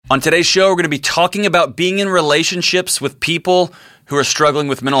On today's show, we're going to be talking about being in relationships with people who are struggling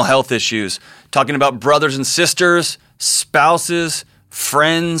with mental health issues, talking about brothers and sisters, spouses,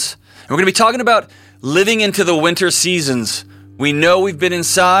 friends. And we're going to be talking about living into the winter seasons. We know we've been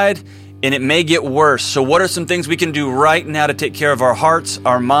inside and it may get worse. So what are some things we can do right now to take care of our hearts,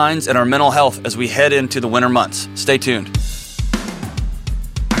 our minds, and our mental health as we head into the winter months? Stay tuned.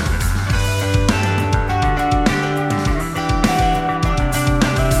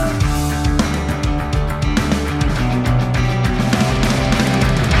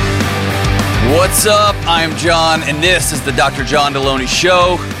 What's up? I'm John, and this is the Dr. John Deloney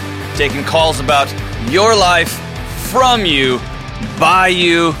Show, taking calls about your life, from you, by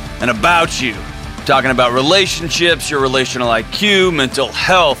you, and about you. Talking about relationships, your relational IQ, mental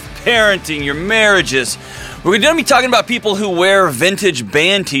health, parenting, your marriages. We're going to be talking about people who wear vintage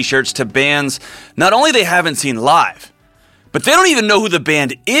band t-shirts to bands not only they haven't seen live, but they don't even know who the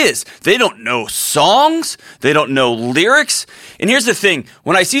band is. They don't know songs. They don't know lyrics. And here's the thing.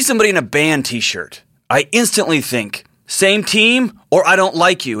 When I see somebody in a band t-shirt, I instantly think, same team or I don't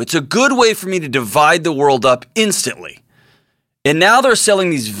like you. It's a good way for me to divide the world up instantly. And now they're selling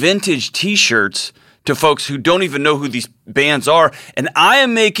these vintage t-shirts to folks who don't even know who these bands are. And I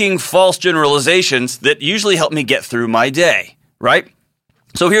am making false generalizations that usually help me get through my day, right?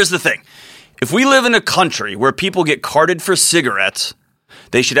 So here's the thing. If we live in a country where people get carded for cigarettes,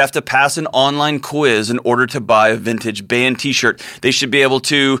 they should have to pass an online quiz in order to buy a vintage band t-shirt. They should be able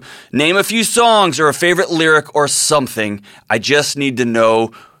to name a few songs or a favorite lyric or something. I just need to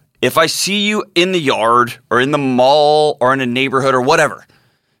know if I see you in the yard or in the mall or in a neighborhood or whatever,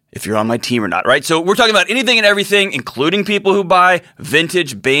 if you're on my team or not, right? So we're talking about anything and everything, including people who buy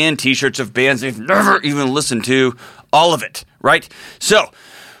vintage band t-shirts of bands they've never even listened to, all of it, right? So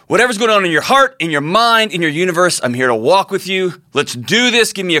whatever's going on in your heart, in your mind, in your universe, I'm here to walk with you. Let's do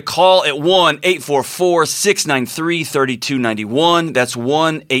this. Give me a call at 1-844-693-3291. That's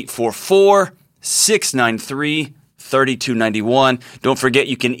 1-844-693-3291. Don't forget,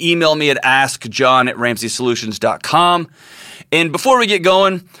 you can email me at askjohn@ramseysolutions.com. And before we get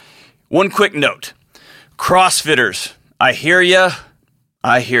going, one quick note. CrossFitters, I hear ya.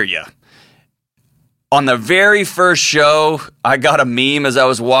 I hear ya. On the very first show, I got a meme as I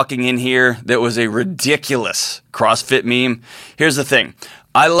was walking in here that was a ridiculous CrossFit meme. Here's the thing.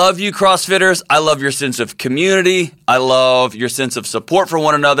 I love you, CrossFitters. I love your sense of community. I love your sense of support for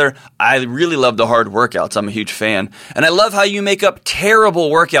one another. I really love the hard workouts. I'm a huge fan. And I love how you make up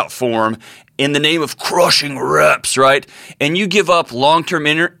terrible workout form in the name of crushing reps, right? And you give up long-term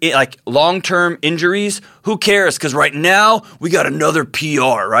injuries. Who cares? Because right now, we got another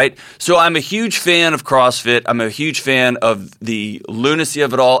PR, right? So I'm a huge fan of CrossFit. I'm a huge fan of the lunacy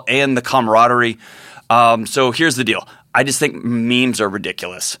of it all and the camaraderie. So here's the deal. I just think memes are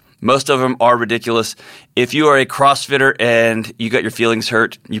ridiculous. Most of them are ridiculous. If you are a CrossFitter and you got your feelings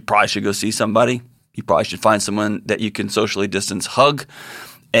hurt, you probably should go see somebody. You probably should find someone that you can socially distance hug.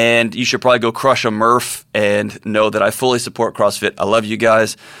 And you should probably go crush a Murph and know that I fully support CrossFit. I love you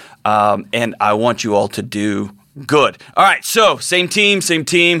guys. And I want you all to do good. All right, so same team.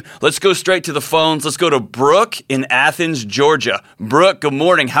 Let's go straight to the phones. Let's go to Brooke in Athens, Georgia. Brooke, good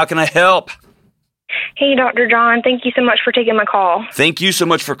morning. How can I help? Hey, Dr. John. Thank you so much for taking my call. Thank you so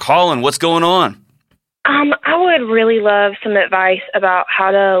much for calling. What's going on? I would really love some advice about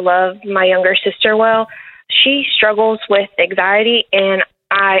how to love my younger sister well. She struggles with anxiety, and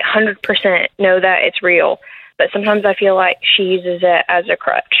I 100% know that it's real, but sometimes I feel like she uses it as a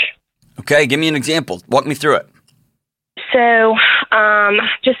crutch. Okay, give me an example. Walk me through it. So,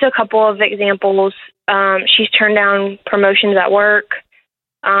 just a couple of examples. She's turned down promotions at work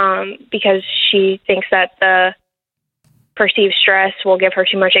because she thinks that the perceived stress will give her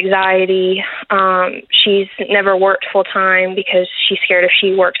too much anxiety. She's never worked full-time because she's scared if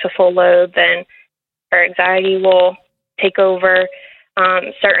she works a full load, then her anxiety will take over.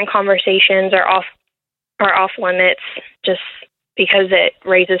 Certain conversations are off limits just because it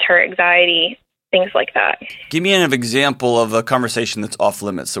raises her anxiety, things like that. Give me an example of a conversation that's off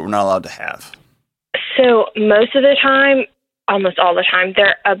limits that we're not allowed to have. So most of the time, almost all the time,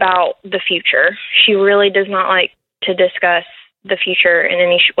 they're about the future. She really does not like to discuss the future in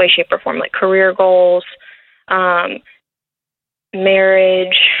any way, shape, or form, like career goals,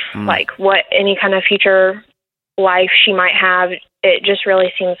 marriage, like what any kind of future life she might have. It just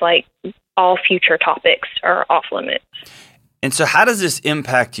really seems like all future topics are off limits. And so how does this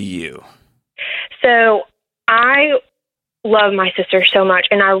impact you? So I love my sister so much,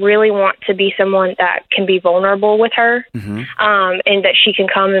 and I really want to be someone that can be vulnerable with her, and that she can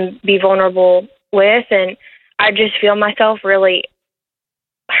come and be vulnerable with. And I just feel myself really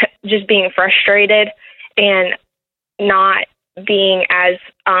just being frustrated and not being as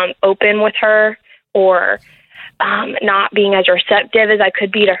open with her, or not being as receptive as I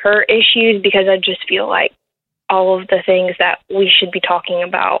could be to her issues, because I just feel like all of the things that we should be talking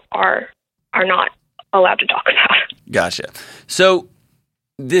about are not allowed to talk about. Gotcha. So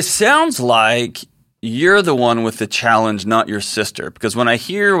this sounds like you're the one with the challenge, not your sister, because when I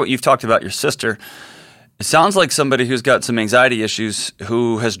hear what you've talked about your sister, it sounds like somebody who's got some anxiety issues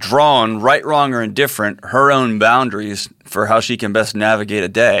who has drawn, right, wrong, or indifferent, her own boundaries for how she can best navigate a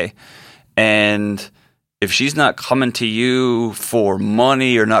day. And if she's not coming to you for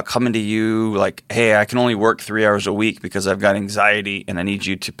money, or not coming to you like, hey, I can only work 3 hours a week because I've got anxiety and I need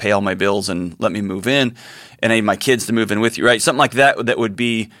you to pay all my bills and let me move in, and I need my kids to move in with you, right? Something like that, that would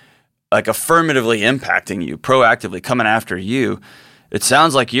be like affirmatively impacting you, proactively coming after you. It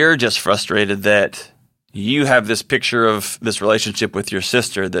sounds like you're just frustrated that you have this picture of this relationship with your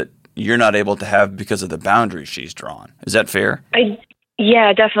sister that you're not able to have because of the boundaries she's drawn. Is that fair?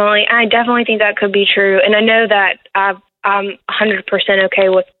 Yeah, definitely. I definitely think that could be true. And I know that I'm 100% okay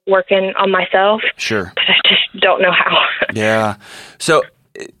with working on myself. Sure. But I just don't know how. Yeah. So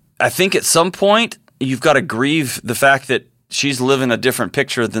I think at some point you've got to grieve the fact that she's living a different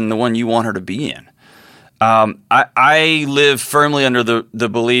picture than the one you want her to be in. I live firmly under the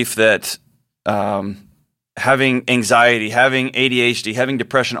belief that having anxiety, having ADHD, having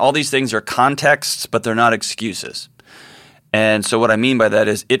depression, all these things are contexts, but they're not excuses. And so what I mean by that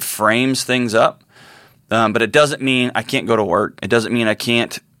is it frames things up, but it doesn't mean I can't go to work. It doesn't mean I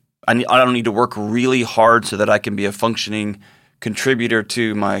don't need to work really hard so that I can be a functioning contributor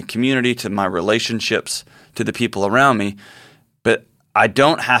to my community, to my relationships, to the people around me. But I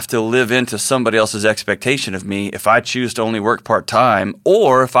don't have to live into somebody else's expectation of me if I choose to only work part-time,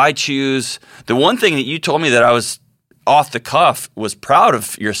 or if I choose – the one thing that you told me that I was off the cuff was proud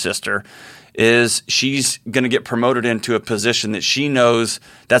of your sister is she's going to get promoted into a position that she knows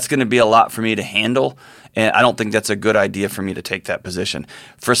that's going to be a lot for me to handle, and I don't think that's a good idea for me to take that position.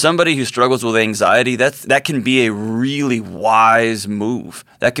 For somebody who struggles with anxiety, that can be a really wise move.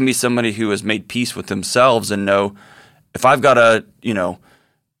 That can be somebody who has made peace with themselves and know if I've got to,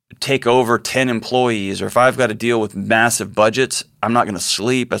 take over 10 employees, or if I've got to deal with massive budgets, I'm not going to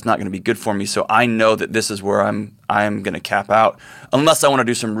sleep. That's not going to be good for me. So I know that this is where I'm going to cap out, unless I want to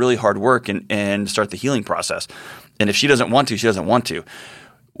do some really hard work and start the healing process. And if she doesn't want to, she doesn't want to.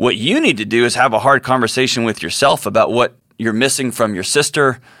 What you need to do is have a hard conversation with yourself about what you're missing from your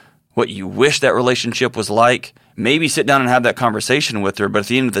sister, what you wish that relationship was like. Maybe sit down and have that conversation with her. But at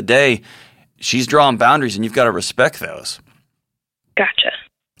the end of the day, she's drawing boundaries, and you've got to respect those. Gotcha.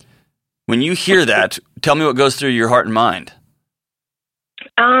 When you hear that, tell me what goes through your heart and mind.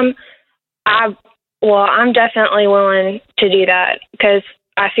 I'm definitely willing to do that, because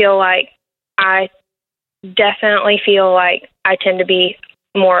I definitely feel like I tend to be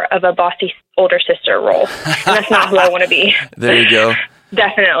more of a bossy older sister role. And that's not who I want to be. There you go.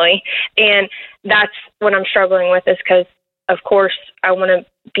 Definitely. And that's what I'm struggling with, is because, of course, I want to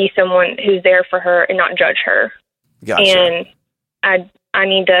be someone who's there for her and not judge her. Gotcha. And I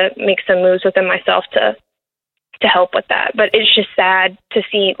need to make some moves within myself to help with that. But it's just sad to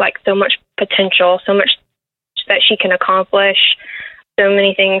see so much potential, so much that she can accomplish, so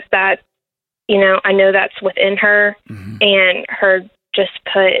many things that, I know that's within her, and her just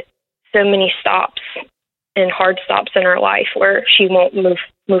put so many stops and hard stops in her life where she won't move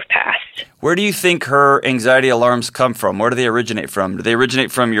past. Where do you think her anxiety alarms come from? Where do they originate from? Do they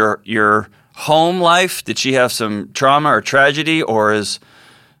originate from your home life? Did she have some trauma or tragedy, or is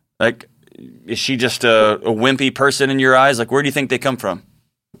she just a wimpy person in your eyes? Where do you think they come from?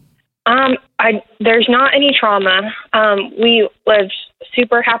 There's not any trauma. We lived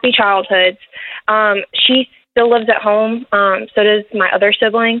super happy childhoods. She still lives at home. So does my other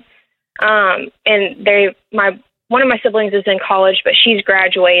sibling. And one of my siblings is in college, but she's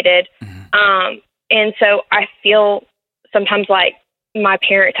graduated. And so I feel sometimes like my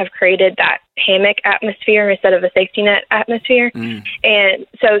parents have created that hammock atmosphere instead of a safety net atmosphere. And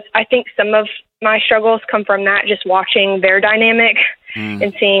so I think some of my struggles come from that, just watching their dynamic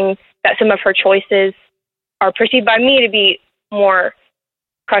and seeing that some of her choices are perceived by me to be more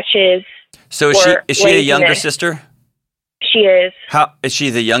crutches. So is she a younger sister? She is. How is she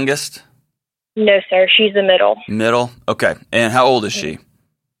the youngest? No, sir. She's the middle. Middle? Okay. And how old is she?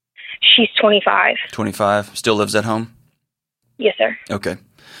 She's 25. 25. Still lives at home? Yes, sir. Okay.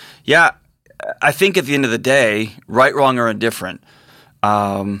 Yeah, I think at the end of the day, right, wrong, or indifferent,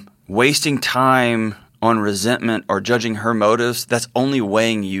 wasting time on resentment or judging her motives, that's only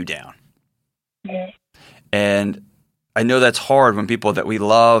weighing you down. And I know that's hard when people that we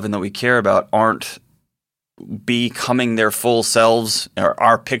love and that we care about aren't becoming their full selves, or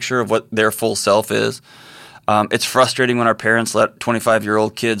our picture of what their full self is. It's frustrating when our parents let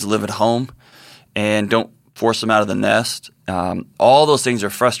 25-year-old kids live at home and don't force them out of the nest. All those things are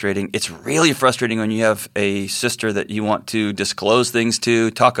frustrating. It's really frustrating when you have a sister that you want to disclose things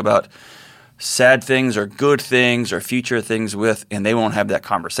to, talk about sad things or good things or future things with, and they won't have that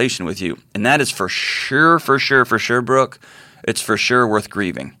conversation with you. And that is for sure, Brooke, it's for sure worth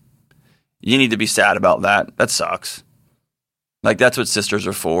grieving. You need to be sad about that. That sucks. Like, that's what sisters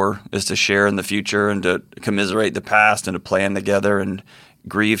are for, is to share in the future and to commiserate the past and to plan together and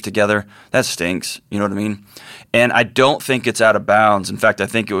grieve together. That stinks. You know what I mean? And I don't think it's out of bounds. In fact, I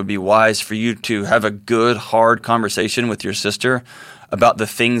think it would be wise for you to have a good, hard conversation with your sister about the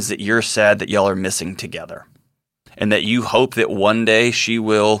things that you're sad that y'all are missing together. And that you hope that one day she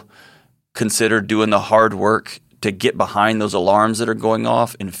will consider doing the hard work to get behind those alarms that are going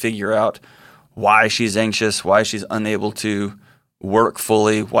off and figure out why she's anxious, why she's unable to work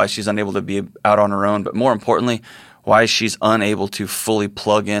fully, why she's unable to be out on her own, but more importantly, why she's unable to fully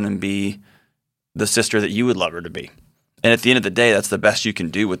plug in and be the sister that you would love her to be. And at the end of the day, that's the best you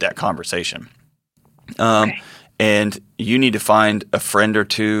can do with that conversation. Okay. And you need to find a friend or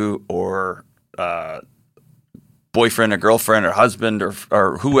two, or boyfriend or girlfriend or husband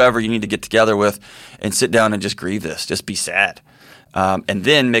or whoever you need to get together with and sit down and just grieve this. Just be sad. And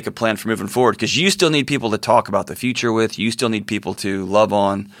then make a plan for moving forward, because you still need people to talk about the future with. You still need people to love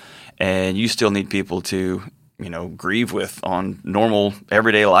on, and you still need people to, grieve with on normal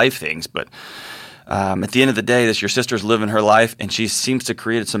everyday life things. But at the end of the day, your sister's living her life, and she seems to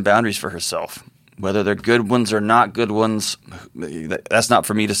create some boundaries for herself. Whether they're good ones or not good ones, that's not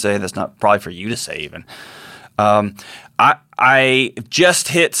for me to say. That's not probably for you to say even. I just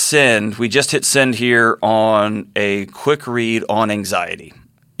hit send. We just hit send here on a quick read on anxiety.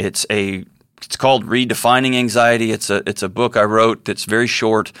 It's called Redefining Anxiety. It's a book I wrote that's very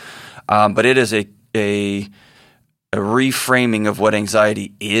short, but it is a reframing of what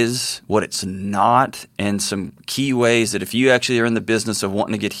anxiety is, what it's not, and some key ways that if you actually are in the business of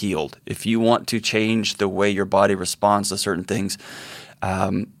wanting to get healed, if you want to change the way your body responds to certain things,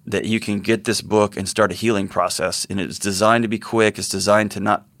 that you can get this book and start a healing process. And it's designed to be quick. It's designed to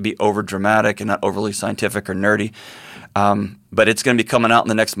not be over dramatic and not overly scientific or nerdy. But it's going to be coming out in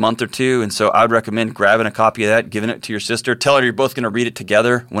the next month or two. And so I would recommend grabbing a copy of that, giving it to your sister. Tell her you're both going to read it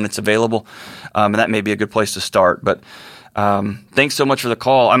together when it's available. And that may be a good place to start. But thanks so much for the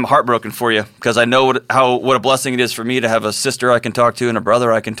call. I'm heartbroken for you, because I know what a blessing it is for me to have a sister I can talk to and a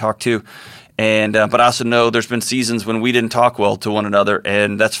brother I can talk to. And but I also know there's been seasons when we didn't talk well to one another,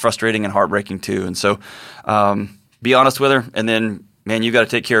 and that's frustrating and heartbreaking too. And so be honest with her, and then, man, you got to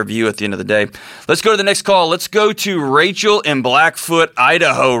take care of you at the end of the day. Let's go to the next call. Let's go to Rachel in Blackfoot,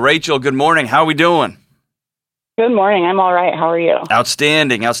 Idaho. Rachel, good morning. How are we doing? Good morning. I'm all right. How are you?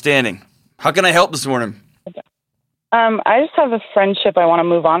 Outstanding. How can I help this morning? I just have a friendship I want to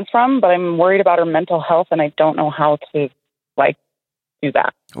move on from, but I'm worried about her mental health, and I don't know how to, do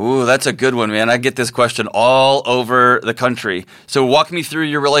that. Ooh, that's a good one, man. I get this question all over the country. So walk me through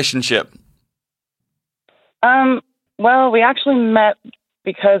your relationship. Well, we actually met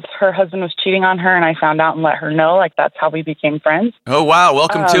because her husband was cheating on her, and I found out and let her know. That's how we became friends. Oh, wow.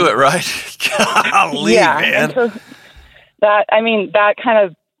 Welcome to it, right? Golly, yeah, man. And so that kind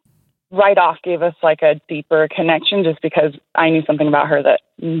of right off gave us a deeper connection, just because I knew something about her that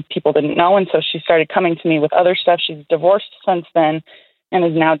people didn't know. And so she started coming to me with other stuff. She's divorced since then and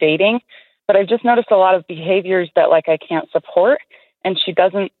is now dating. But I've just noticed a lot of behaviors that I can't support. And she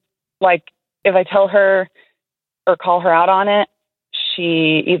doesn't, if I tell her or call her out on it,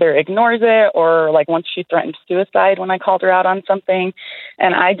 she either ignores it, or once she threatened suicide when I called her out on something.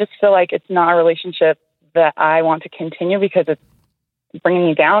 And I just feel like it's not a relationship that I want to continue, because it's bringing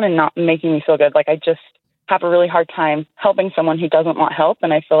me down and not making me feel good. I just have a really hard time helping someone who doesn't want help.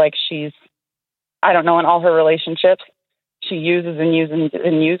 And I feel like she's, I don't know, in all her relationships, she uses and uses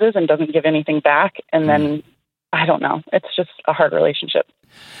and uses and doesn't give anything back. And then, I don't know, it's just a hard relationship.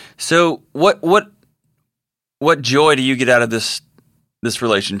 So what joy do you get out of this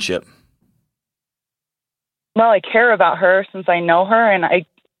relationship? Well, I care about her since I know her, and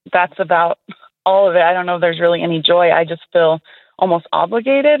that's about all of it. I don't know if there's really any joy. I just feel almost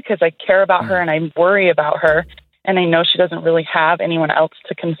obligated, because I care about her and I worry about her, and I know she doesn't really have anyone else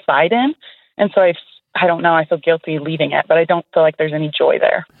to confide in. And so I don't know, I feel guilty leaving it, but I don't feel like there's any joy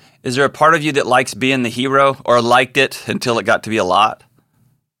there. Is there a part of you that likes being the hero, or liked it until it got to be a lot?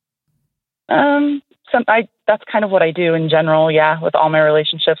 That's kind of what I do in general. Yeah. With all my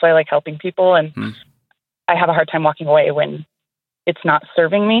relationships, I like helping people, and I have a hard time walking away when it's not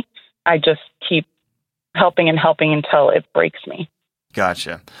serving me. I just keep helping and helping until it breaks me.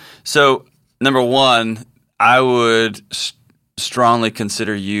 Gotcha. So, number one, I would strongly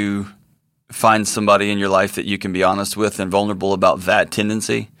consider you find somebody in your life that you can be honest with and vulnerable about that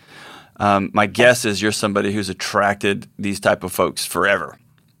tendency. My guess is you're somebody who's attracted these type of folks forever.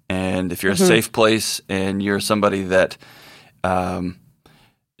 And if you're a safe place and you're somebody that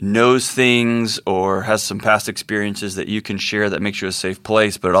knows things or has some past experiences that you can share, that makes you a safe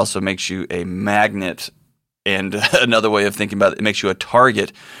place, but it also makes you a magnet. And another way of thinking about it, it makes you a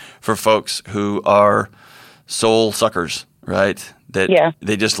target for folks who are soul suckers, right? That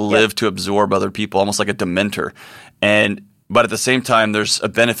they just live to absorb other people, almost like a dementor. But at the same time, there's a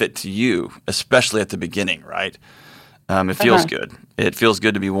benefit to you, especially at the beginning, right? It feels good. It feels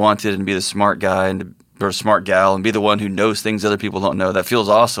good to be wanted and be the smart guy or a smart gal and be the one who knows things other people don't know. That feels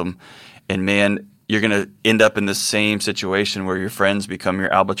awesome. And man, you're going to end up in the same situation where your friends become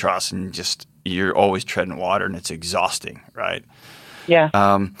your albatross and just you're always treading water and it's exhausting, right?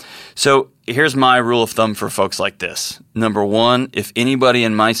 Yeah. So here's my rule of thumb for folks like this. Number one, if anybody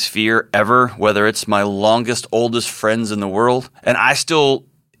in my sphere ever, whether it's my longest, oldest friends in the world, and I still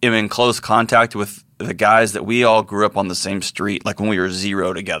am in close contact with the guys that we all grew up on the same street, like when we were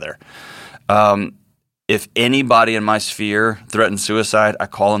 0 together. If anybody in my sphere threatens suicide, I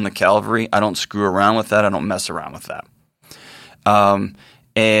call in the cavalry. I don't screw around with that. I don't mess around with that.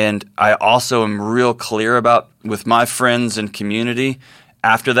 And I also am real clear about with my friends and community,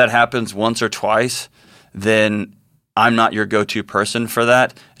 after that happens once or twice, then I'm not your go-to person for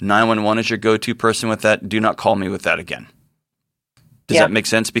that. 911 is your go-to person with that. Do not call me with that again. Does that make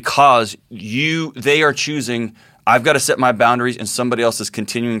sense? Because they are choosing, I've got to set my boundaries and somebody else is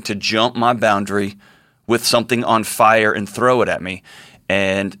continuing to jump my boundary with something on fire and throw it at me.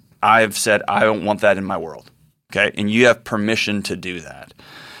 And I've said, I don't want that in my world. Okay, and you have permission to do that.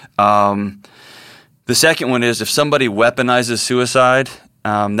 The second one is if somebody weaponizes suicide,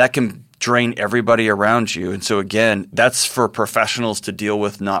 that can drain everybody around you. And so again, that's for professionals to deal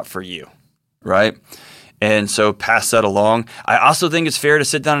with, not for you, right? And so pass that along. I also think it's fair to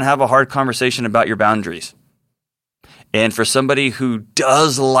sit down and have a hard conversation about your boundaries. And for somebody who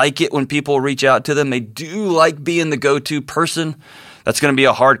does like it when people reach out to them, they do like being the go-to person, that's going to be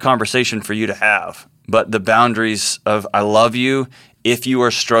a hard conversation for you to have. But the boundaries of I love you, if you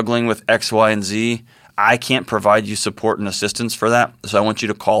are struggling with X, Y, and Z, I can't provide you support and assistance for that. So I want you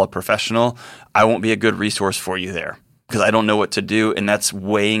to call a professional. I won't be a good resource for you there because I don't know what to do, and that's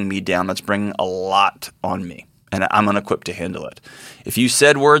weighing me down. That's bringing a lot on me, and I'm unequipped to handle it. If you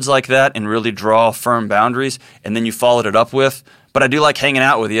said words like that and really draw firm boundaries, and then you followed it up with, but I do like hanging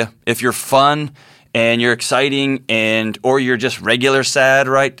out with you. If you're fun and you're exciting or you're just regular sad,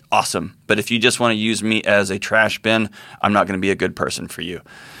 right? Awesome. But if you just want to use me as a trash bin, I'm not going to be a good person for you.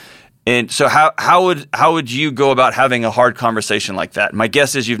 And so how would you go about having a hard conversation like that? My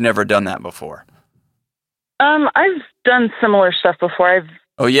guess is you've never done that before. I've done similar stuff before.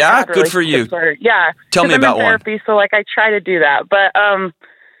 Oh yeah? Good for you. Tell me about one. I'm in therapy, so I try to do that. But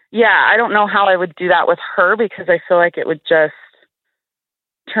I don't know how I would do that with her because I feel like it would just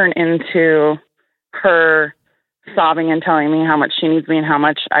turn into her sobbing and telling me how much she needs me and how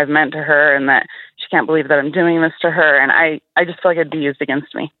much I've meant to her and that she can't believe that I'm doing this to her. And I just feel like it'd be used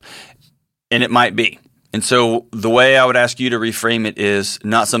against me. And it might be. And so the way I would ask you to reframe it is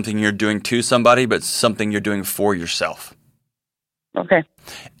not something you're doing to somebody, but something you're doing for yourself. Okay.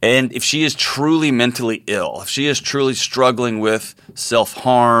 And if she is truly mentally ill, if she is truly struggling with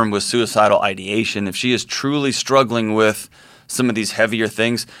self-harm, with suicidal ideation, if she is truly struggling with some of these heavier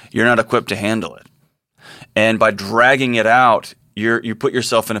things, you're not equipped to handle it. And by dragging it out, you put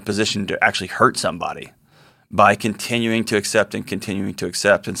yourself in a position to actually hurt somebody by continuing to accept and continuing to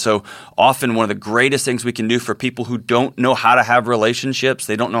accept. And so often one of the greatest things we can do for people who don't know how to have relationships,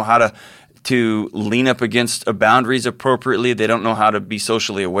 they don't know how to lean up against boundaries appropriately, they don't know how to be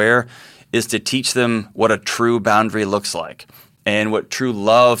socially aware, is to teach them what a true boundary looks like and what true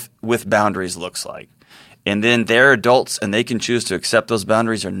love with boundaries looks like. And then they're adults and they can choose to accept those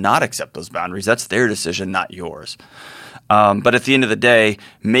boundaries or not accept those boundaries. That's their decision, not yours. But at the end of the day,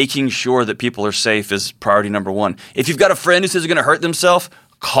 making sure that people are safe is priority number one. If you've got a friend who says they're going to hurt themselves,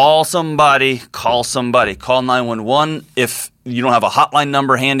 call somebody. Call 911. If you don't have a hotline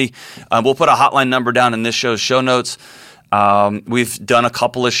number handy, we'll put a hotline number down in this show's show notes. We've done a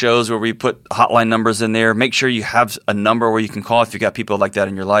couple of shows where we put hotline numbers in there. Make sure you have a number where you can call if you've got people like that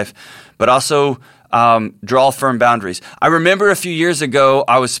in your life. But also Draw firm boundaries. I remember a few years ago,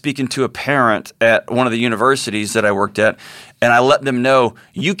 I was speaking to a parent at one of the universities that I worked at, and I let them know,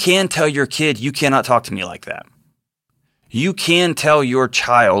 you can tell your kid, you cannot talk to me like that. You can tell your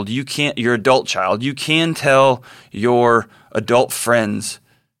child, your adult child, you can tell your adult friends,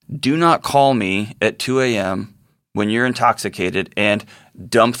 do not call me at 2 a.m. when you're intoxicated and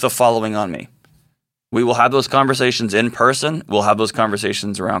dump the following on me. We will have those conversations in person. We'll have those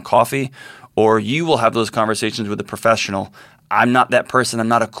conversations around coffee, or you will have those conversations with a professional. I'm not that person. I'm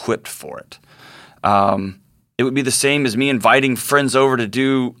not equipped for it. It would be the same as me inviting friends over to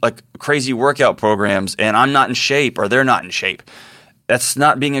do like crazy workout programs, and I'm not in shape or they're not in shape. That's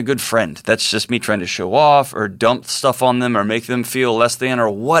not being a good friend. That's just me trying to show off or dump stuff on them or make them feel less than or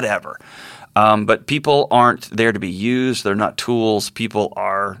whatever. But people aren't there to be used. They're not tools. People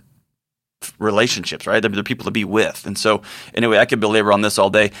are relationships, right? They're people to be with. And so anyway, I could belabor on this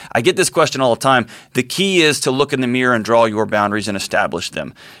all day. I get this question all the time. The key is to look in the mirror and draw your boundaries and establish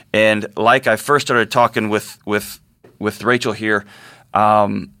them. And like I first started talking with Rachel here,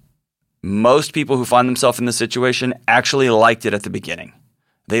 most people who find themselves in this situation actually liked it at the beginning.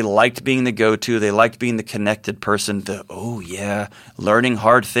 They liked being the go-to. They liked being the connected person, learning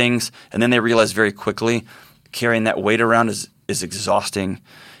hard things. And then they realized very quickly carrying that weight around is exhausting.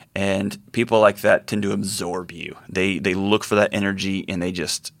 And people like that tend to absorb you. They look for that energy, and they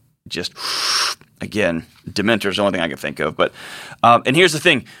just again, Dementor is the only thing I can think of. But and here's the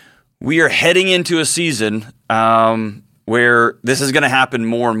thing: we are heading into a season where this is going to happen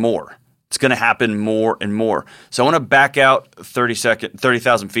more and more. It's going to happen more and more. So I want to back out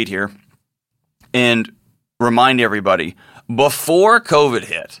 30,000 feet here and remind everybody: before COVID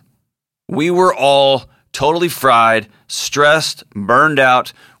hit, we were all totally fried, stressed, burned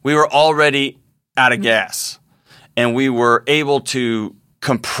out. We were already out of gas, and we were able to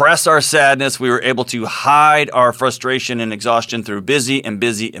compress our sadness. We were able to hide our frustration and exhaustion through busy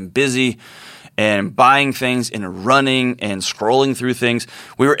and buying things and running and scrolling through things.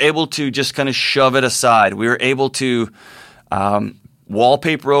 We were able to just kind of shove it aside. We were able to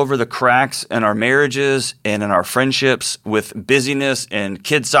wallpaper over the cracks in our marriages and in our friendships with busyness and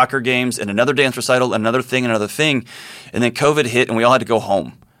kids' soccer games and another dance recital, another thing. And then COVID hit, and we all had to go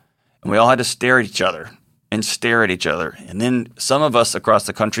home. And we all had to stare at each other. And then some of us across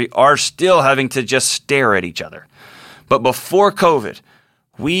the country are still having to just stare at each other. But before COVID,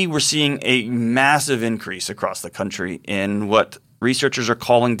 we were seeing a massive increase across the country in what researchers are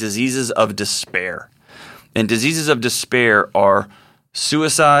calling diseases of despair. And diseases of despair are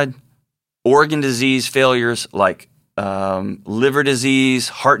suicide, organ disease failures like liver disease,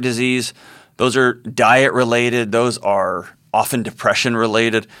 heart disease. Those are diet related. Those are often depression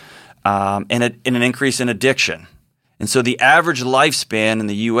related, and an increase in addiction. And so the average lifespan in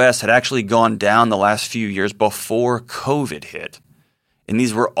the U.S. had actually gone down the last few years before COVID hit. And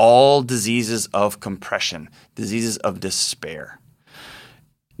these were all diseases of compression, diseases of despair.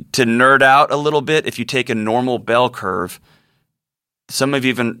 To nerd out a little bit, if you take a normal bell curve, some have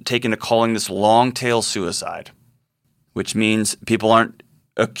even taken to calling this long tail suicide, which means people aren't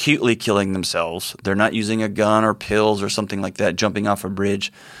acutely killing themselves. They're not using a gun or pills or something like that, jumping off a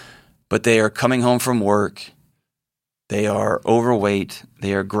bridge, but they are coming home from work. They are overweight.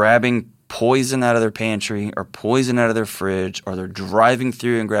 They are grabbing poison out of their pantry or poison out of their fridge, or they're driving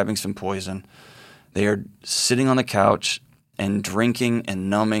through and grabbing some poison. They are sitting on the couch and drinking and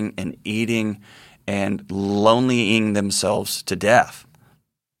numbing and eating and lonelying themselves to death.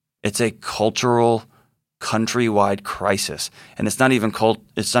 It's a cultural, countrywide crisis, and it's not even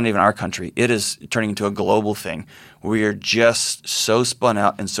our country. It is turning into a global thing. We are just so spun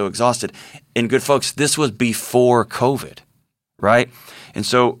out and so exhausted. And good folks, this was before COVID, right? And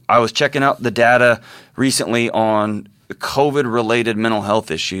so I was checking out the data recently on COVID-related mental health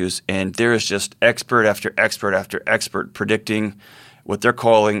issues, and there is just expert after expert after expert predicting what they're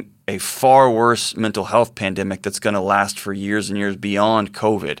calling a far worse mental health pandemic that's going to last for years and years beyond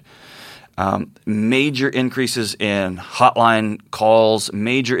COVID. Major increases in hotline calls,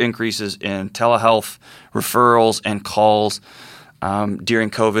 major increases in telehealth referrals and calls during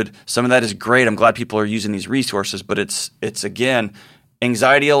COVID. Some of that is great. I'm glad people are using these resources, but it's again,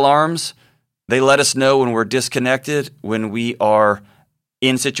 anxiety alarms. They let us know when we're disconnected, when we are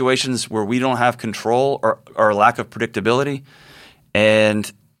in situations where we don't have control or lack of predictability,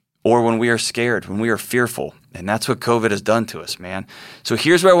 or when we are scared, when we are fearful. And that's what COVID has done to us, man. So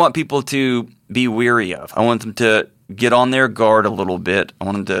here's what I want people to be weary of. I want them to get on their guard a little bit. I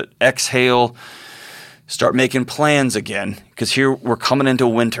want them to exhale, start making plans again, because here we're coming into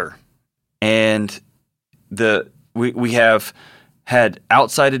winter. And we have had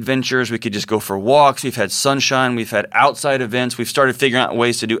outside adventures. We could just go for walks. We've had sunshine. We've had outside events. We've started figuring out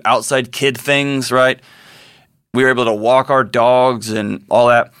ways to do outside kid things, right? We were able to walk our dogs and all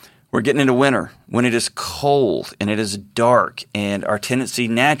that. We're getting into winter when it is cold and it is dark, and our tendency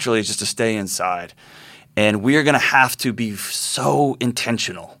naturally is just to stay inside. And we are going to have to be so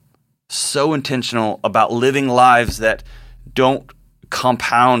intentional about living lives that don't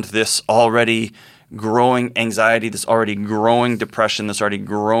compound this already growing anxiety, this already growing depression, this already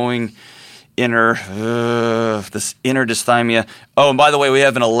growing inner dysthymia. Oh, and by the way, we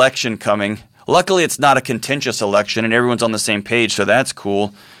have an election coming. Luckily, it's not a contentious election, and everyone's on the same page, so that's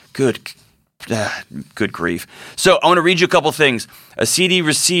cool. Good grief. So I want to read you a couple things. A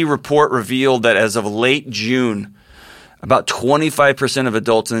CDC report revealed that as of late June, about 25% of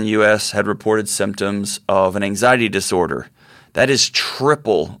adults in the U.S. had reported symptoms of an anxiety disorder. That is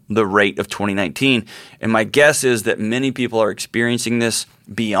triple the rate of 2019. And my guess is that many people are experiencing this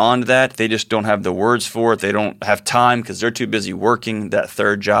beyond that. They just don't have the words for it. They don't have time because they're too busy working that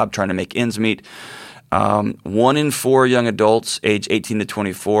third job, trying to make ends meet. 1 in 4 young adults age 18 to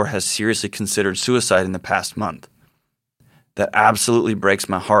 24 has seriously considered suicide in the past month. That absolutely breaks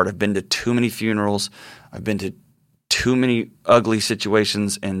my heart. I've been to too many funerals. I've been to too many ugly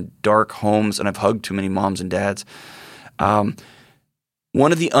situations and dark homes, and I've hugged too many moms and dads.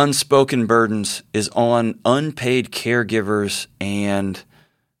 One of the unspoken burdens is on unpaid caregivers and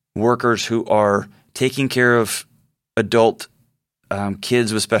workers who are taking care of adult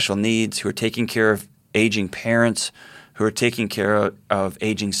kids with special needs, who are taking care of aging parents, who are taking care of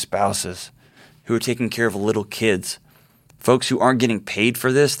aging spouses, who are taking care of little kids. Folks who aren't getting paid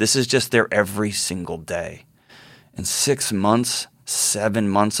for this, this is just their every single day. And 6 months, 7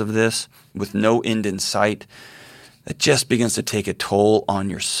 months of this with no end in sight, that just begins to take a toll on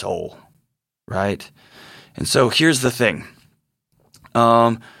your soul, right? And so here's the thing.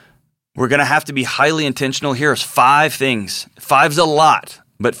 We're going to have to be highly intentional. Here's 5 things. 5's a lot,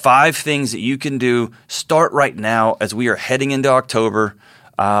 but 5 things that you can do. Start right now as we are heading into October,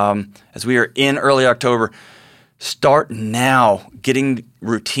 as we are in early October. Start now getting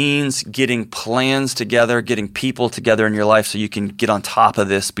routines, getting plans together, getting people together in your life so you can get on top of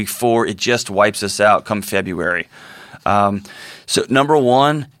this before it just wipes us out come February. So number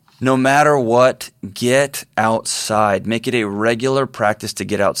 1, no matter what, get outside. Make it a regular practice to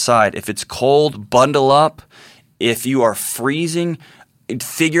get outside. If it's cold, bundle up. If you are freezing,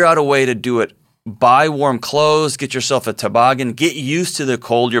 figure out a way to do it. Buy warm clothes, get yourself a toboggan, get used to the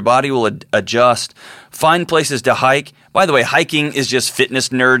cold. Your body will adjust. Find places to hike. By the way, hiking is just fitness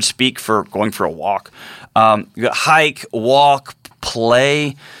nerd speak for going for a walk. Hike, walk,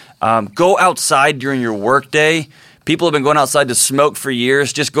 play. Go outside during your work day. People have been going outside to smoke for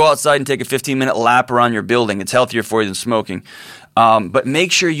years. Just go outside and take a 15-minute lap around your building. It's healthier for you than smoking. But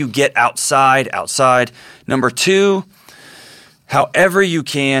make sure you get outside. Number 2, however you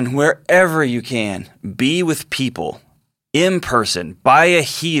can, wherever you can, be with people in person. Buy a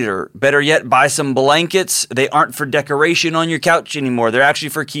heater. Better yet, buy some blankets. They aren't for decoration on your couch anymore. They're actually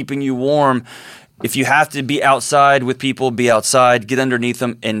for keeping you warm. If you have to be outside with people, be outside, get underneath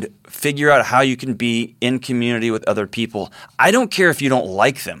them, and figure out how you can be in community with other people. I don't care if you don't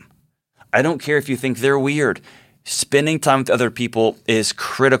like them. I don't care if you think they're weird. Spending time with other people is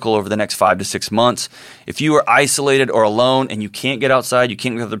critical over the next 5 to 6 months. If you are isolated or alone and you can't get outside, you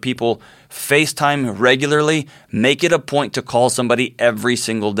can't get with other people, FaceTime regularly. Make it a point to call somebody every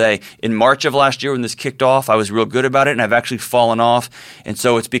single day. In March of last year when this kicked off, I was real good about it, and I've actually fallen off. And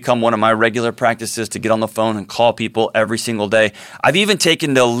so it's become one of my regular practices to get on the phone and call people every single day. I've even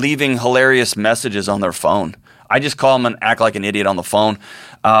taken to leaving hilarious messages on their phone. I just call them and act like an idiot on the phone.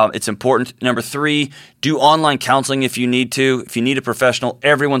 It's important. Number 3, do online counseling if you need to. If you need a professional,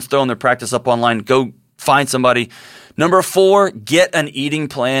 everyone's throwing their practice up online. Go find somebody. Number 4, get an eating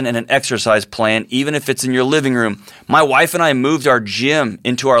plan and an exercise plan, even if it's in your living room. My wife and I moved our gym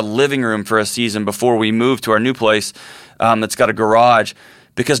into our living room for a season before we moved to our new place that's got a garage,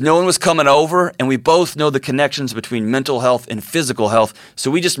 because no one was coming over, and we both know the connections between mental health and physical health. So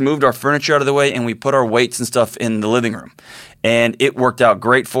we just moved our furniture out of the way, and we put our weights and stuff in the living room. And it worked out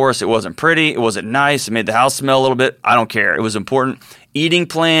great for us. It wasn't pretty. It wasn't nice. It made the house smell a little bit. I don't care. It was important. Eating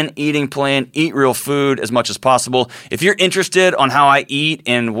plan, eat real food as much as possible. If you're interested on how I eat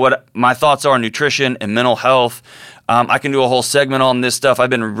and what my thoughts are on nutrition and mental health, I can do a whole segment on this stuff. I've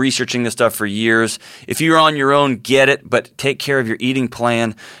been researching this stuff for years. If you're on your own, get it, but take care of your eating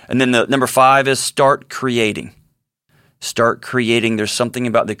plan. And then the number 5 is start creating. start creating. There's something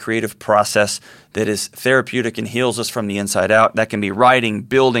about the creative process that is therapeutic and heals us from the inside out. That can be writing,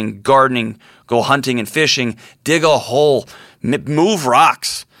 building, gardening, go hunting and fishing, dig a hole, move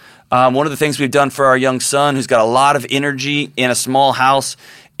rocks. One of the things we've done for our young son, who's got a lot of energy in a small house,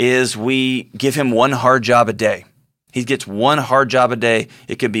 is we give him one hard job a day. He gets one hard job a day.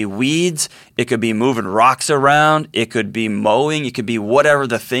 It could be weeds. It could be moving rocks around. It could be mowing. It could be whatever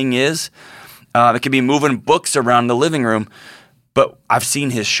the thing is. It could be moving books around the living room. But I've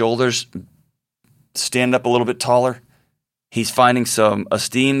seen his shoulders stand up a little bit taller. He's finding some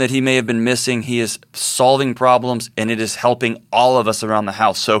esteem that he may have been missing. He is solving problems, and it is helping all of us around the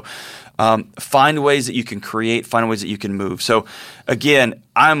house. So find ways that you can create, find ways that you can move. So again,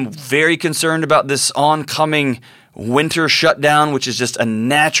 I'm very concerned about this oncoming winter shutdown, which is just a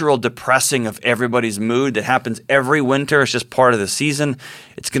natural depressing of everybody's mood that happens every winter. It's just part of the season.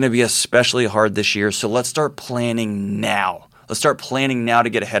 It's going to be especially hard this year. So let's start planning now. Let's start planning now to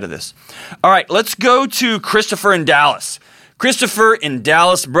get ahead of this. All right, let's go to Christopher in Dallas. Christopher in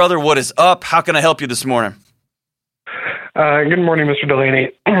Dallas, brother, what is up? How can I help you this morning? Good morning, Mr.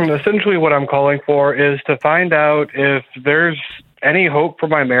 Delaney. Essentially what I'm calling for is to find out if there's any hope for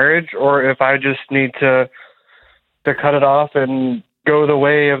my marriage or if I just need to cut it off and go the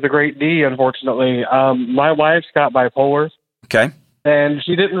way of the great D, unfortunately. My wife's got bipolar. Okay. And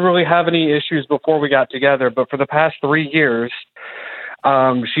she didn't really have any issues before we got together, but for the past 3 years,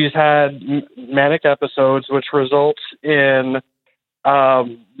 she's had manic episodes, which results in,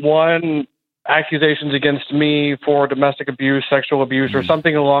 one, accusations against me for domestic abuse, sexual abuse, or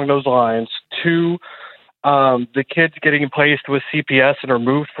something along those lines. Two, the kids getting placed with CPS and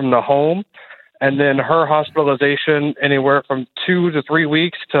removed from the home. And then her hospitalization anywhere from 2 to 3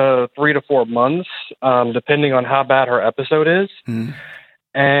 weeks to 3 to 4 months, depending on how bad her episode is. Mm.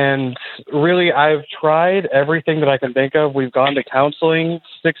 And really, I've tried everything that I can think of. We've gone to counseling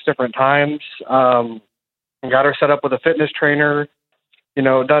 6 different times, got her set up with a fitness trainer,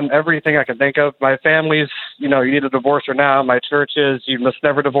 done everything I can think of. My family's, you need a divorce or now. My church is, you must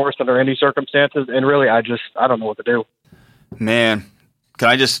never divorce under any circumstances. And really, I don't know what to do. Man, can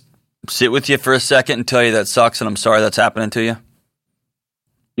I just sit with you for a second and tell you that sucks and I'm sorry that's happening to you?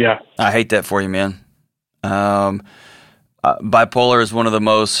 Yeah. I hate that for you, man. Bipolar is one of the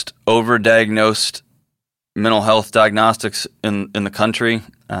most overdiagnosed mental health diagnostics in the country.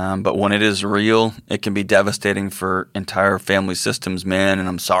 But when it is real, it can be devastating for entire family systems, man, and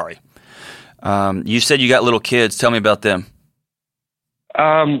I'm sorry. You said you got little kids. Tell me about them.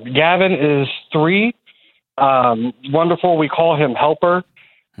 Gavin is 3. Wonderful. We call him Helper.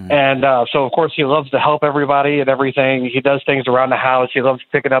 And so, of course, he loves to help everybody and everything. He does things around the house. He loves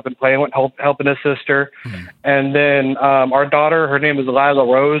picking up and playing with, helping his sister. And then our daughter, her name is Lila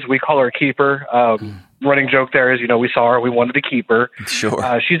Rose. We call her Keeper. Running joke there is, we saw her. We wanted to keep her.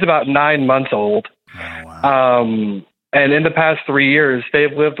 Sure. She's about 9 months old. Oh, wow. And in the past 3 years,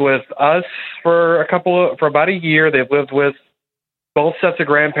 they've lived with us for about a year. They've lived with both sets of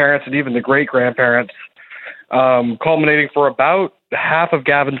grandparents and even the great-grandparents, culminating for about half of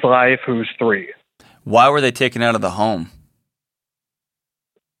Gavin's life, who's 3. Why were they taken out of the home?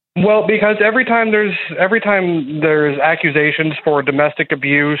 Well, because every time there's accusations for domestic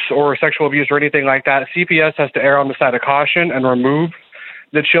abuse or sexual abuse or anything like that, CPS has to err on the side of caution and remove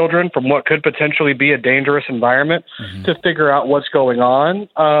the children from what could potentially be a dangerous environment to figure out what's going on.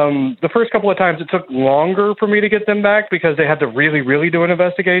 The first couple of times it took longer for me to get them back because they had to really, really do an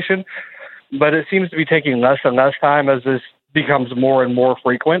investigation. But it seems to be taking less and less time as this becomes more and more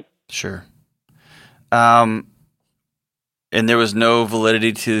frequent. Sure. And there was no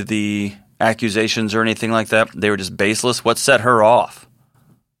validity to the accusations or anything like that? They were just baseless? What set her off?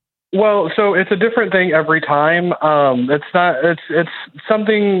 Well, so it's a different thing every time. It's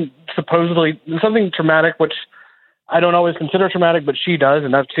something something traumatic, which I don't always consider traumatic, but she does,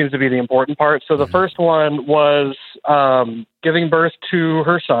 and that seems to be the important part. So the first one was giving birth to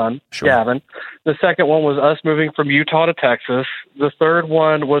her son, Gavin. The second one was us moving from Utah to Texas. The third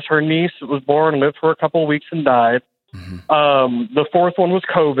one was her niece that was born, lived for a couple of weeks, and died. The fourth one was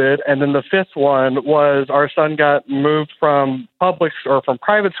COVID, and then the fifth one was our son got moved from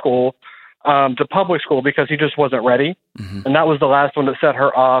private school to public school because he just wasn't ready. And that was the last one that set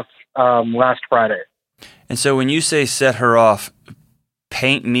her off last Friday. And so when you say set her off,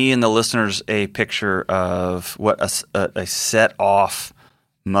 paint me and the listeners a picture of what a set off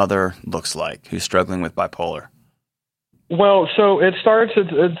mother looks like who's struggling with bipolar. Well, so it starts,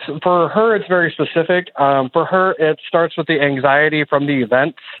 it's for her, it's very specific. For her, it starts with the anxiety from the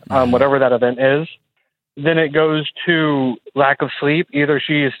events, whatever that event is. Then it goes to lack of sleep. Either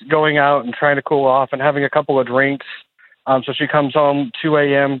she's going out and trying to cool off and having a couple of drinks So she comes home 2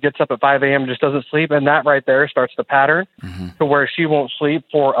 a.m., gets up at 5 a.m., just doesn't sleep. And that right there starts the pattern to where she won't sleep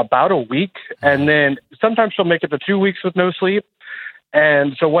for about a week. And then sometimes she'll make it to 2 weeks with no sleep.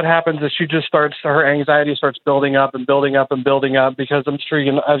 And so what happens is she just starts, her anxiety starts building up and building up and building up because I'm sure,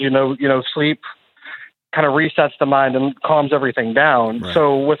 as you know, sleep kind of resets the mind and calms everything down. Right.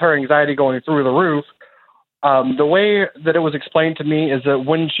 So with her anxiety going through the roof, the way that it was explained to me is that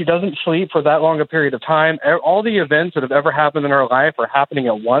when she doesn't sleep for that long a period of time, all the events that have ever happened in her life are happening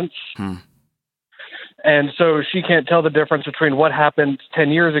at once. And so she can't tell the difference between what happened 10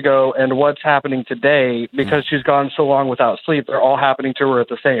 years ago and what's happening today because she's gone so long without sleep. They're all happening to her at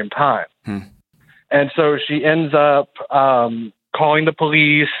the same time. And so she ends up calling the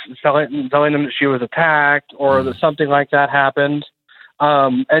police, telling them that she was attacked or that something like that happened.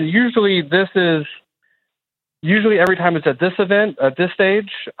 And usually every time it's at this event, at this stage,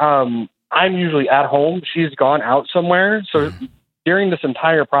 I'm usually at home. She's gone out somewhere. So during this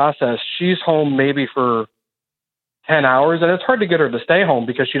entire process, she's home maybe for 10 hours. And it's hard to get her to stay home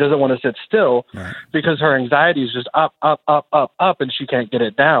because she doesn't want to sit still because her anxiety is just up, and she can't get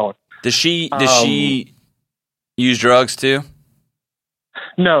it down. Does she use drugs too?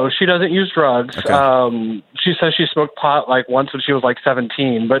 No, she doesn't use drugs. Okay. She says she smoked pot like once when she was like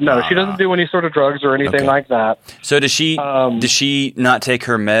 17, but no, she doesn't do any sort of drugs or anything like that. So does she not take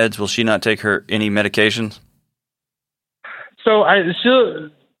her meds? Will she not take any medications? So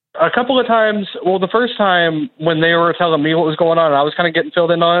a couple of times, well, the first time when they were telling me what was going on, I was kind of getting filled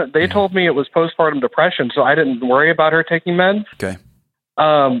in on it. They told me it was postpartum depression, so I didn't worry about her taking meds. Okay.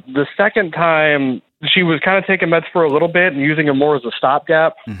 The second time, she was kind of taking meds for a little bit and using them more as a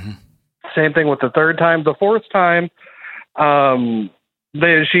stopgap. Same thing with the third time. The fourth time, she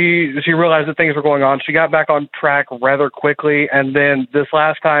realized that things were going on. She got back on track rather quickly, and then this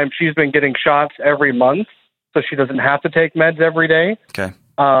last time, she's been getting shots every month, so she doesn't have to take meds every day. Okay.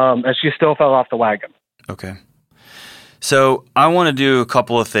 And she still fell off the wagon. Okay. So I want to do a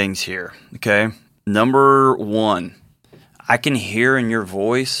couple of things here. Okay. Number one, I can hear in your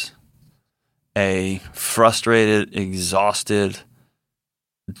voice a frustrated, exhausted,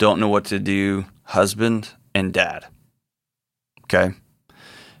 don't know what to do husband and dad. Okay.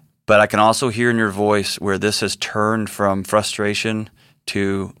 But I can also hear in your voice where this has turned from frustration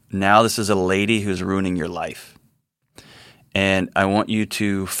to now this is a lady who's ruining your life. And I want you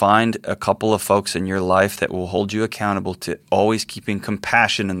to find a couple of folks in your life that will hold you accountable to always keeping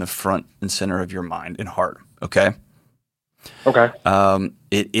compassion in the front and center of your mind and heart. Okay? Okay.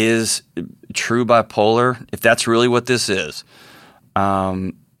 It is true bipolar. If that's really what this is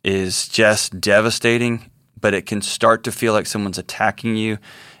just devastating, but it can start to feel like someone's attacking you,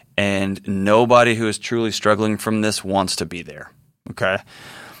 and nobody who is truly struggling from this wants to be there. Okay?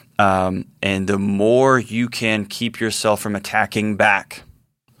 And the more you can keep yourself from attacking back,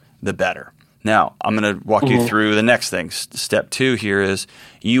 the better. Now, I'm going to walk you through the next thing. Step 2 here is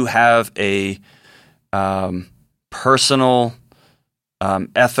you have a personal,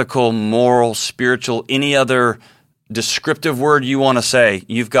 ethical, moral, spiritual, any other descriptive word you want to say.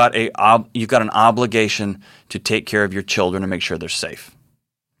 You've got an obligation to take care of your children and make sure they're safe.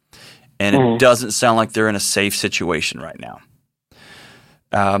 And it doesn't sound like they're in a safe situation right now.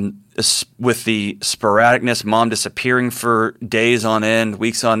 With the sporadicness, mom disappearing for days on end,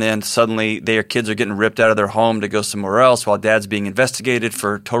 weeks on end, suddenly their kids are getting ripped out of their home to go somewhere else while dad's being investigated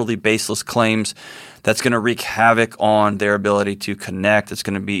for totally baseless claims. That's going to wreak havoc on their ability to connect. It's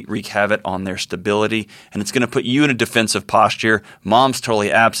going to wreak havoc on their stability, and it's going to put you in a defensive posture. Mom's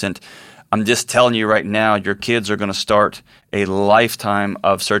totally absent. I'm just telling you right now, your kids are going to start a lifetime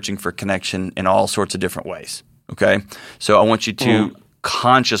of searching for connection in all sorts of different ways. Okay? So I want you to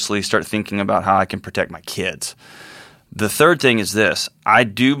consciously start thinking about how I can protect my kids. The third thing is this. I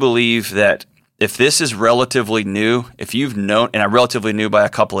do believe that if this is relatively new, if you've known, and I'm relatively new by a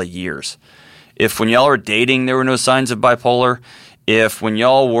couple of years, if when y'all were dating there were no signs of bipolar, if when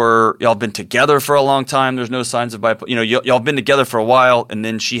y'all been together for a long time there's no signs of bipolar, y'all been together for a while and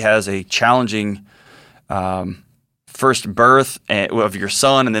then she has a challenging first birth of your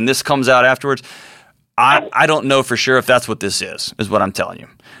son and then this comes out afterwards, I don't know for sure if that's what this is what I'm telling you.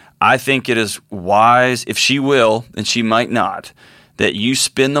 I think it is wise, if she will, and she might not, that you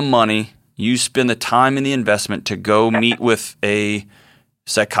spend the money, you spend the time and the investment to go meet with a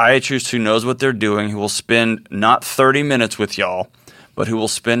psychiatrist who knows what they're doing, who will spend not 30 minutes with y'all, but who will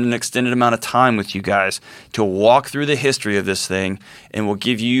spend an extended amount of time with you guys to walk through the history of this thing and will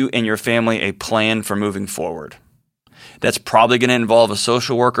give you and your family a plan for moving forward. That's probably going to involve a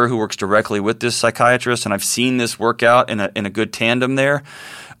social worker who works directly with this psychiatrist, and I've seen this work out in a good tandem there.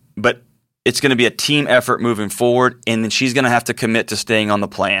 But it's going to be a team effort moving forward, and then she's going to have to commit to staying on the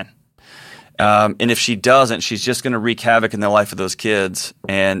plan. And if she doesn't, she's just going to wreak havoc in the life of those kids.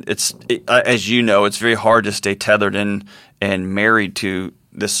 And as you know, it's very hard to stay tethered and married to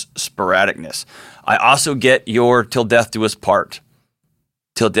this sporadicness. I also get your till death do us part.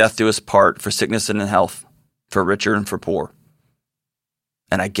 Till death do us part, for sickness and in health, for richer and for poor.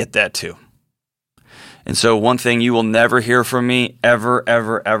 And I get that too. And so one thing you will never hear from me, ever,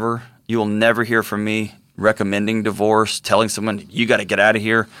 ever, ever, you will never hear from me recommending divorce, telling someone, you got to get out of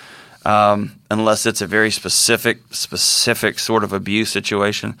here, unless it's a very specific sort of abuse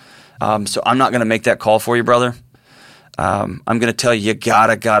situation. So I'm not going to make that call for you, brother. I'm going to tell you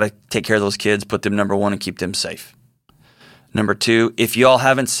gotta take care of those kids, put them number one, and keep them safe. Number two, if y'all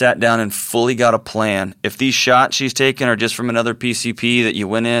haven't sat down and fully got a plan, if these shots she's taken are just from another PCP that you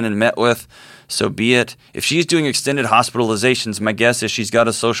went in and met with, so be it. If she's doing extended hospitalizations, my guess is she's got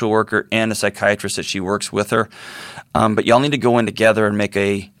a social worker and a psychiatrist that she works with her. But y'all need to go in together and make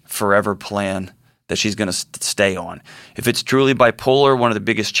a forever plan that she's going to stay on. If it's truly bipolar, one of the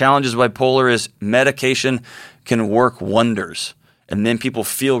biggest challenges with bipolar is medication can work wonders. And then people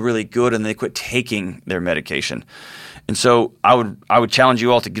feel really good and they quit taking their medication. And so I would challenge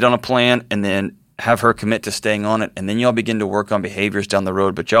you all to get on a plan and then have her commit to staying on it, and then y'all begin to work on behaviors down the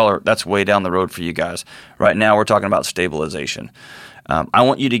road. But that's way down the road for you guys. Right now we're talking about stabilization. I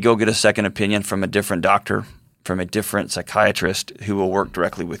want you to go get a second opinion from a different doctor, from a different psychiatrist who will work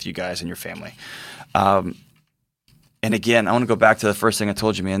directly with you guys and your family. And again, I want to go back to the first thing I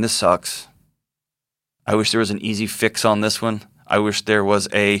told you, man, this sucks. I wish there was an easy fix on this one. I wish there was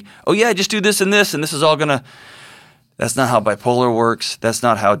just do this and this is all going to... That's not how bipolar works. That's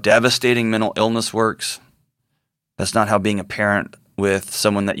not how devastating mental illness works. That's not how being a parent with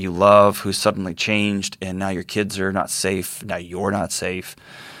someone that you love who's suddenly changed and now your kids are not safe, now you're not safe.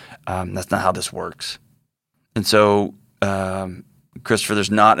 That's not how this works. And so, Christopher,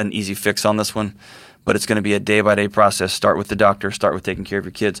 there's not an easy fix on this one, but it's going to be a day-by-day process. Start with the doctor. Start with taking care of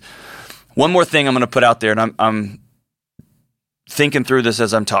your kids. One more thing I'm going to put out there, and I'm thinking through this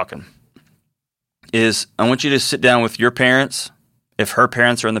as I'm talking, is I want you to sit down with your parents. If her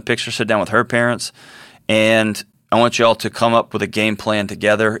parents are in the picture, sit down with her parents. And I want you all to come up with a game plan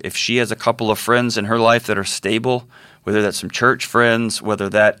together. If she has a couple of friends in her life that are stable, whether that's some church friends, whether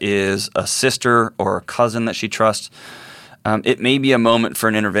that is a sister or a cousin that she trusts, it may be a moment for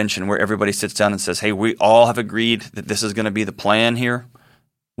an intervention where everybody sits down and says, hey, we all have agreed that this is going to be the plan here.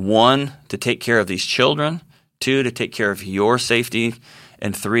 1, to take care of these children. 2, to take care of your safety.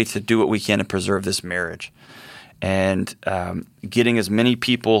 And 3, to do what we can to preserve this marriage. And getting as many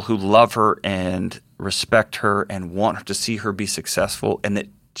people who love her and respect her and want her to see her be successful and that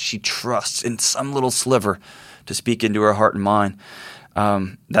she trusts in some little sliver to speak into her heart and mind,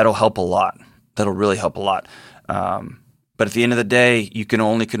 that'll help a lot. That'll really help a lot. But at the end of the day, you can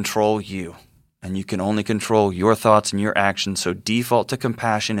only control you. And you can only control your thoughts and your actions. So default to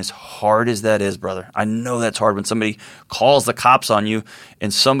compassion, as hard as that is, brother. I know that's hard when somebody calls the cops on you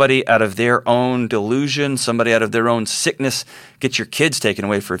and somebody out of their own delusion, somebody out of their own sickness gets your kids taken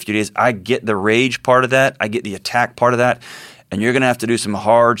away for a few days. I get the rage part of that. I get the attack part of that. And you're going to have to do some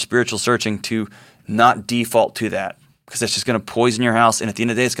hard spiritual searching to not default to that, because that's just going to poison your house. And at the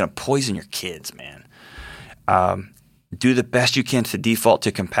end of the day, it's going to poison your kids, man. Do the best you can to default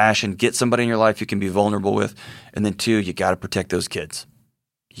to compassion. Get somebody in your life you can be vulnerable with. And then 2, you got to protect those kids.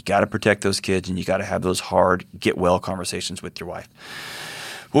 You got to protect those kids, and you got to have those hard get well conversations with your wife.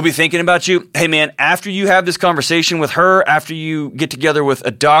 We'll be thinking about you. Hey, man, after you have this conversation with her, after you get together with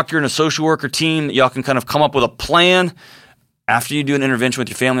a doctor and a social worker team, y'all can kind of come up with a plan. After you do an intervention with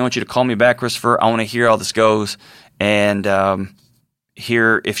your family, I want you to call me back, Christopher. I want to hear how this goes. And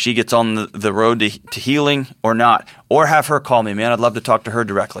hear if she gets on the road to healing or not, or have her call me, man. I'd love to talk to her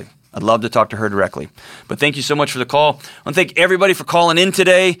directly. But thank you so much for the call. I want to thank everybody for calling in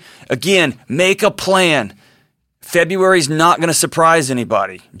today. Again, make a plan. February's not going to surprise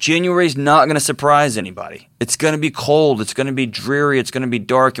anybody. January's not going to surprise anybody. It's going to be cold. It's going to be dreary. It's going to be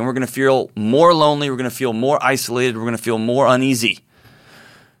dark, and we're going to feel more lonely. We're going to feel more isolated. We're going to feel more uneasy.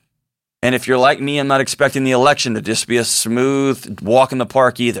 And if you're like me, I'm not expecting the election to just be a smooth walk in the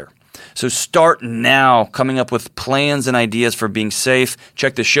park either. So start now coming up with plans and ideas for being safe.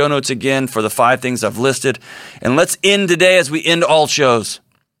 Check the show notes again for the 5 things I've listed. And let's end today as we end all shows.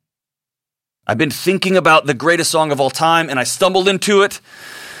 I've been thinking about the greatest song of all time, and I stumbled into it.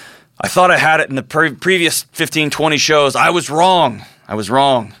 I thought I had it in the previous 15, 20 shows. I was wrong.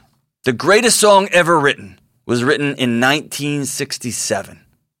 The greatest song ever written was written in 1967.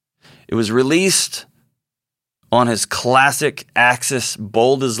 It was released on his classic Axis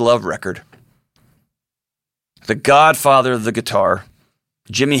Bold as Love record. the godfather of the guitar,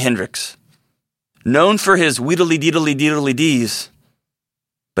 Jimi Hendrix, known for his wheedly-deedly-deedly-dees,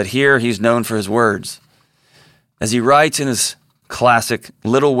 but here he's known for his words. As he writes in his classic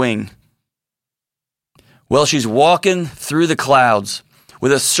Little Wing, well, she's walking through the clouds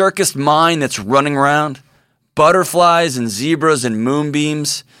with a circus mind that's running around, butterflies and zebras and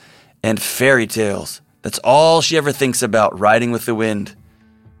moonbeams and fairy tales. That's all she ever thinks about, riding with the wind.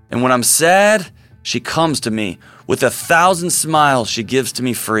 And when I'm sad, she comes to me with 1,000 smiles she gives to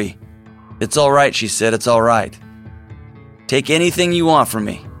me free. It's all right, she said, it's all right. Take anything you want from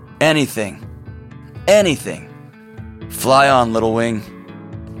me. Anything. Anything. Fly on, Little Wing.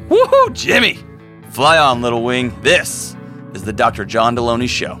 Woohoo, Jimmy! Fly on, Little Wing. This is the Dr. John Deloney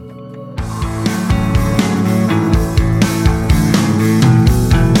Show.